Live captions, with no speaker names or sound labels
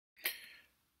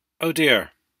Oh dear.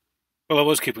 Well, I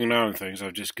was keeping an eye on things.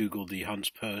 I've just googled the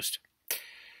Hunt's Post.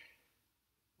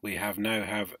 We now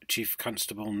have Chief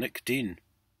Constable Nick Dean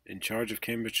in charge of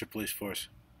Cambridgeshire Police Force.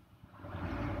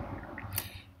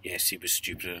 Yes, he was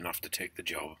stupid enough to take the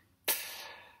job.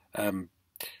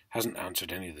 Hasn't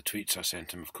answered any of the tweets I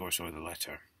sent him, of course, or the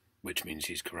letter, which means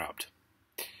he's corrupt.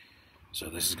 So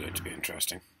this is going to be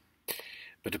interesting.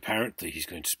 But apparently he's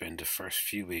going to spend the first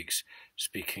few weeks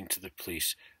speaking to the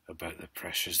police about the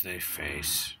pressures they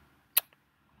face.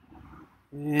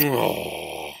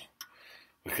 Oh,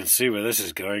 we can see where this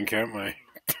is going, can't we?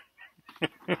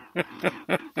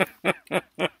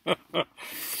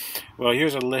 Well,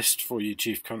 here's a list for you,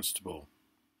 Chief Constable.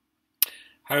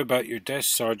 How about your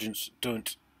desk sergeants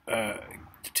don't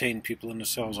detain people in the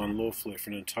cells unlawfully for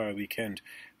an entire weekend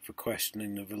for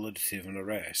questioning the validity of an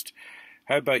arrest?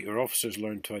 How about your officers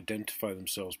learn to identify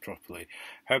themselves properly?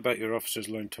 How about your officers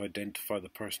learn to identify the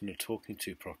person they're talking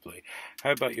to properly?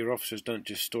 How about your officers don't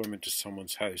just storm into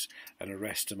someone's house and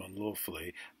arrest them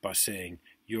unlawfully by saying,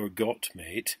 "You're got,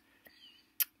 mate,"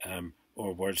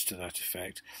 or words to that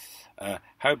effect?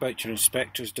 How about your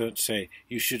inspectors don't say,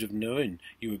 "You should have known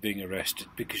you were being arrested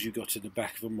because you got in the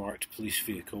back of a marked police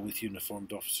vehicle with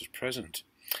uniformed officers present"?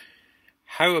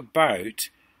 How about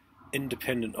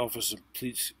independent officer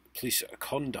police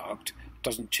conduct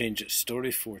doesn't change its story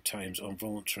 4 times on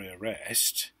voluntary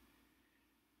arrest,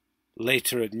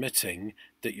 later admitting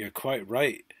that you're quite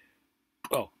rightly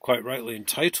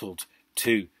entitled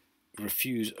to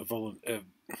refuse a voluntary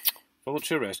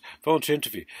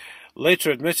interview.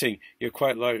 Later admitting you're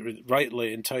quite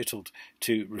rightly entitled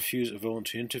to refuse a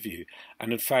voluntary interview,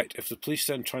 and in fact, if the police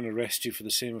then try and arrest you for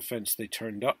the same offence they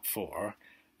turned up for,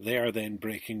 they are then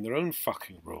breaking their own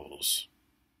fucking rules.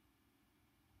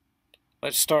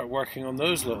 Let's start working on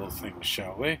those little things,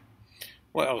 shall we?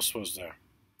 What else was there?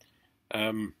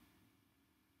 I've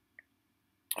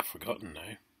forgotten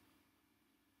now.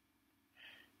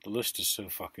 The list is so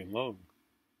fucking long.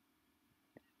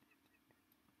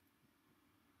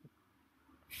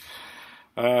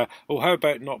 How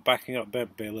about not backing up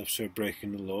bailiffs who are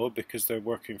breaking the law because they're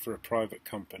working for a private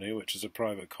company, which is a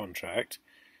private contract,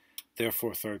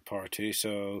 therefore third party,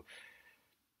 so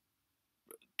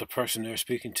the person they're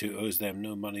speaking to owes them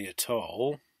no money at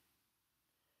all.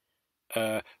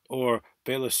 Or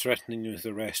bailiffs threatening you with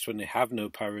arrest when they have no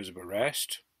powers of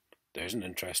arrest. There's an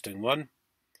interesting one.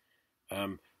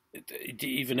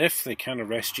 Even if they can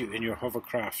arrest you in your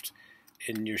hovercraft,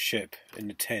 in your ship, in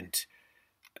the tent,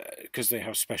 because they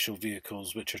have special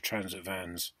vehicles which are transit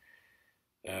vans.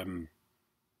 Hi,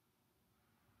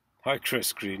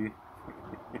 Chris Green.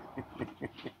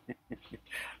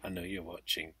 I know you're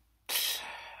watching.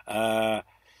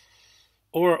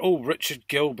 Richard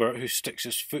Gilbert, who sticks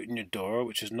his foot in your door,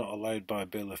 which is not allowed by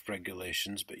bailiff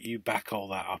regulations, but you back all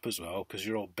that up as well, because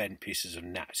you're all bent pieces of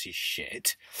Nazi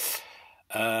shit.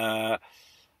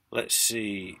 Let's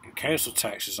see. Council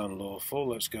tax is unlawful.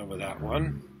 Let's go with that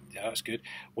one. Yeah, that's good.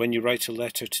 When you write a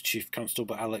letter to Chief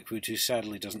Constable Alec Wood, who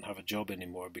sadly doesn't have a job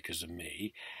anymore because of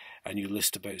me, and you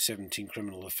list about 17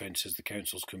 criminal offences the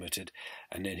council's committed,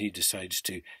 and then he decides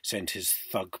to send his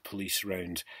thug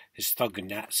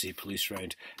Nazi police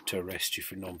round to arrest you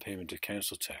for non-payment of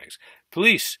council tax.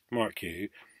 Police, mark you,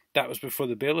 that was before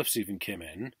the bailiffs even came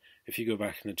in, if you go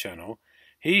back in the channel.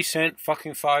 He sent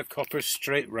fucking 5 coppers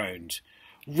straight round.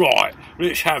 Right,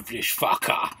 let's have this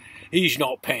fucker. He's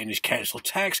not paying his council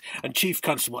tax, and Chief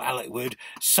Constable Alec Wood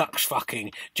sucks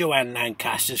fucking Joanne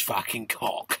Lancaster's fucking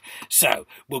cock. So,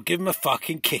 we'll give him a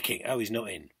fucking kicking. Oh, he's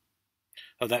not in.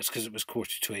 Oh, that's because it was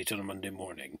 7:45 on a Monday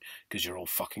morning, because you're all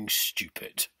fucking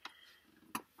stupid.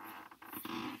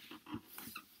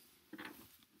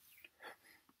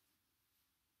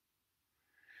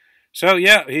 So,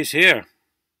 yeah, he's here.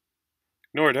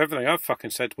 Ignored everything I've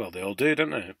fucking said. Well, they all do, don't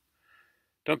they?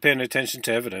 Don't pay any attention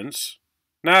to evidence.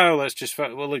 No,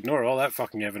 we'll ignore all that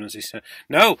fucking evidence he said.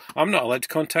 No, I'm not allowed to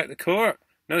contact the court.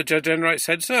 No, the Judge Enright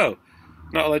said so.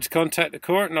 Not allowed to contact the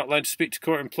court, not allowed to speak to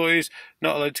court employees,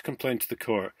 not allowed to complain to the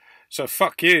court. So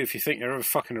fuck you if you think you're ever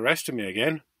fucking arresting me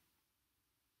again.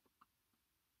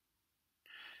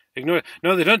 No,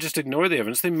 they don't just ignore the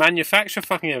evidence, they manufacture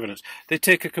fucking evidence. They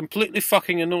take a completely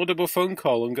fucking inaudible phone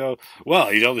call and go, well,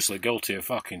 he's obviously guilty of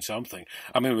fucking something.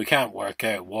 I mean, we can't work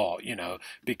out what,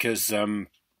 because, we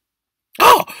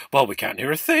can't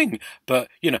hear a thing. But,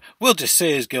 we'll just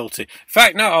say he's guilty. In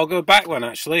fact, no, I'll go back one,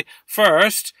 actually.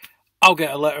 First, I'll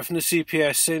get a letter from the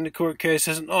CPS saying the court case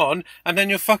isn't on, and then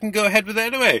you'll fucking go ahead with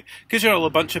it anyway. Because you're all a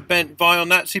bunch of bent, vile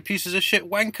Nazi pieces of shit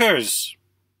wankers.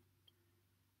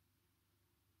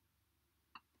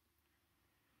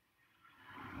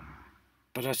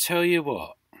 But I tell you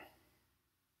what,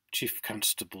 Chief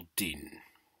Constable Dean,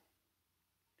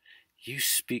 you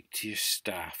speak to your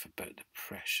staff about the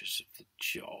pressures of the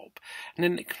job, and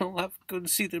then they can all have to go and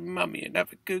see their mummy and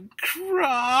have a good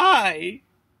cry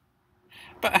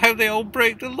about how they all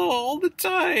break the law all the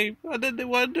time, and then they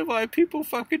wonder why people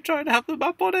fucking try to have them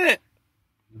up on it.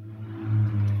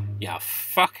 You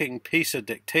fucking piece of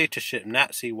dictatorship,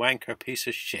 Nazi wanker piece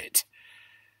of shit.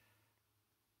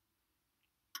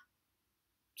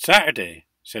 Saturday,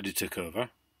 said he took over.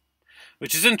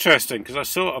 Which is interesting, because I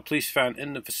saw a police van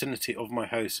in the vicinity of my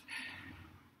house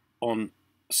on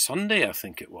Sunday, I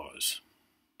think it was.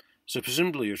 So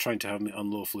presumably you're trying to have me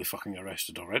unlawfully fucking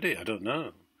arrested already. I don't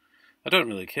know. I don't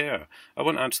really care. I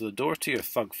won't answer the door to your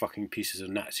thug fucking pieces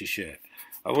of Nazi shit.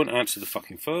 I won't answer the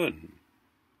fucking phone.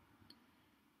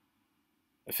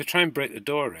 If they try and break the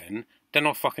door in, then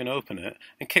I'll fucking open it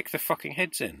and kick their fucking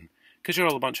heads in. Because you're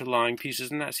all a bunch of lying pieces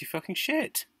of Nazi fucking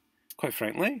shit. Quite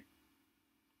frankly.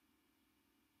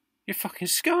 You're fucking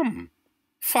scum.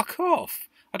 Fuck off.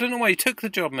 I don't know why you took the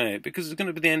job, mate, because it's going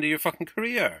to be the end of your fucking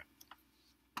career.